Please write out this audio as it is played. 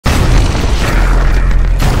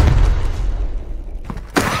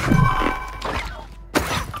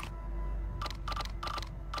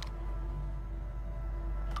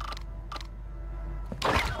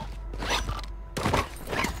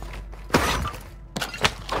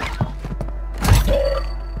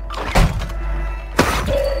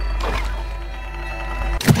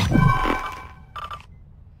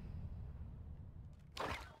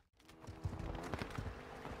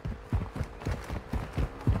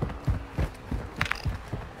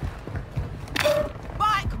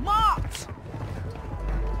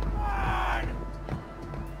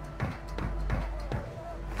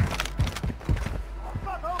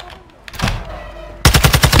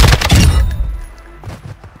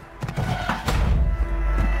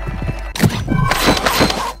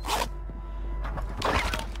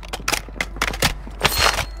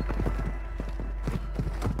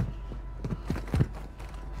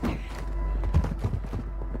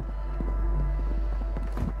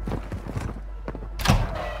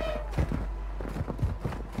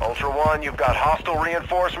Ultra One, you've got hostile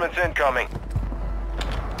reinforcements incoming.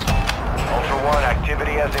 Ultra One,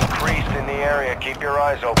 activity has increased in the area. Keep your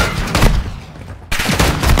eyes open.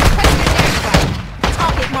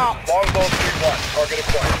 Target marked. Longbow 3-1, target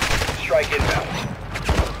acquired. Strike inbound.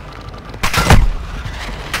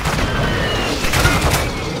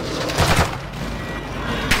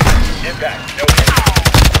 Impact, no hit.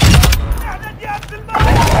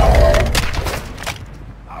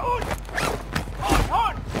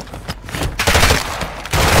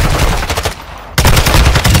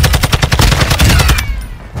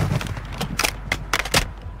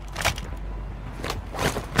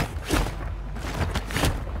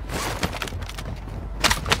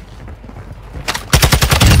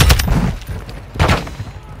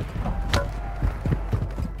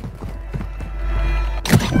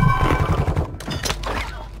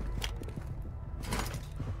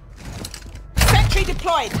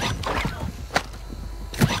 Deployed.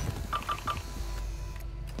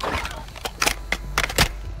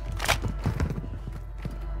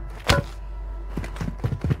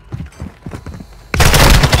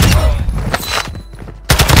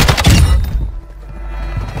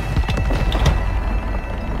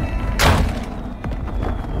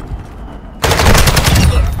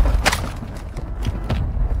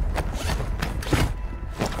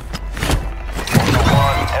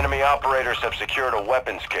 Enemy operators have secured a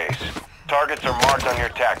weapons case. Targets are marked on your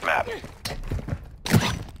TAC map.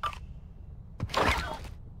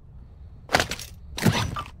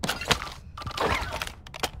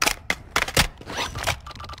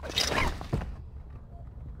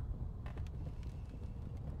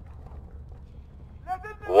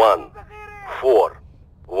 One, 4,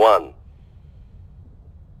 1.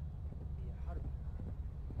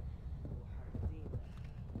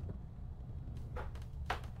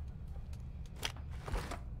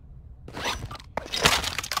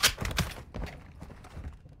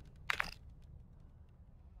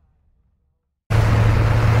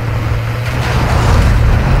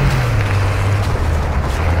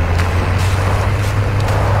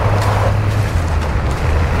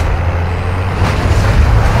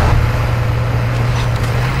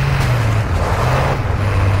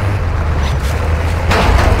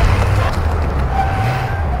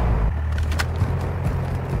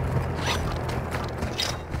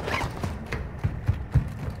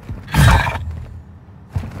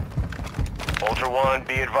 Ultra One,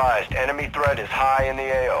 be advised, enemy threat is high in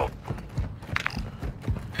the AO.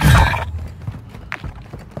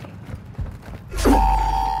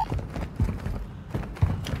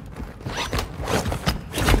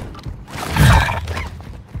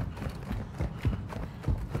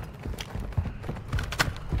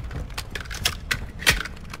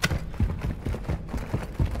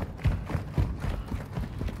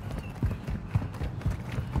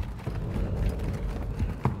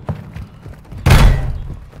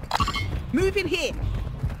 Move in here.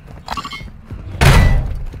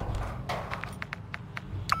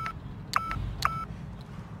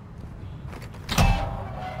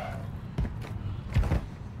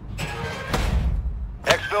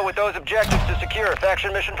 Exfil with those objectives to secure.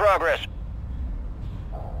 Faction mission progress.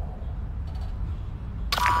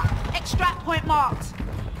 Extract point marked.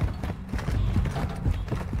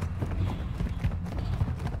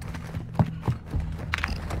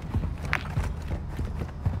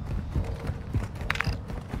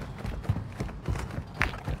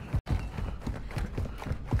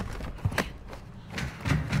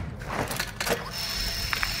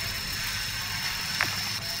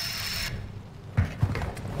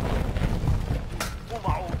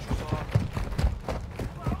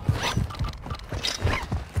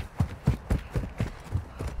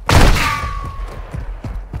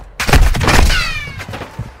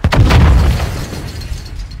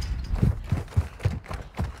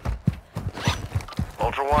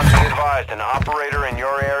 Ultra One, be advised, an operator in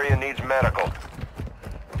your area needs medical.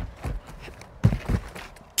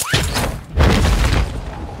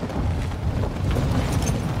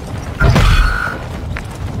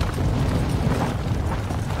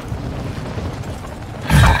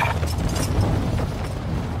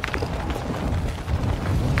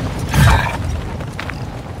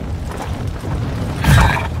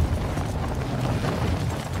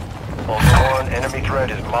 Ultra One, enemy threat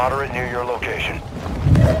is moderate near your location.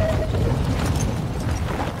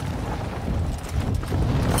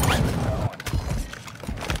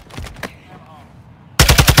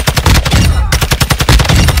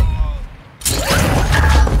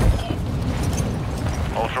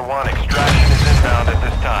 Ultra One, extraction is inbound at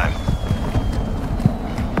this time.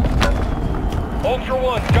 Ultra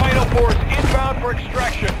One, Dino Force inbound for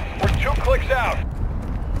extraction. We're 2 clicks out.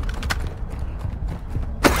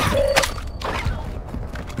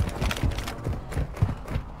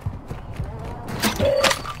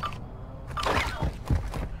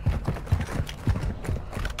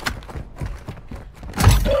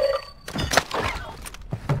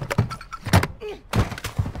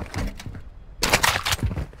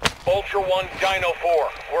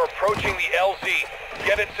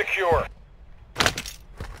 Get it secure.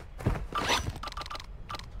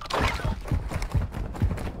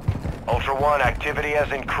 Ultra One, activity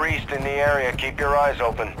has increased in the area. Keep your eyes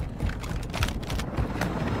open.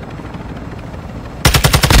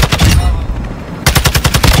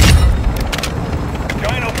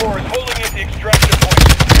 Dino 4 is holding at the extraction point.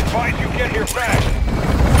 Advise you get here fast.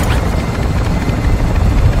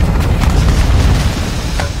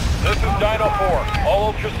 This is Dino 4.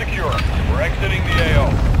 All ultra secure. We're exiting the AO.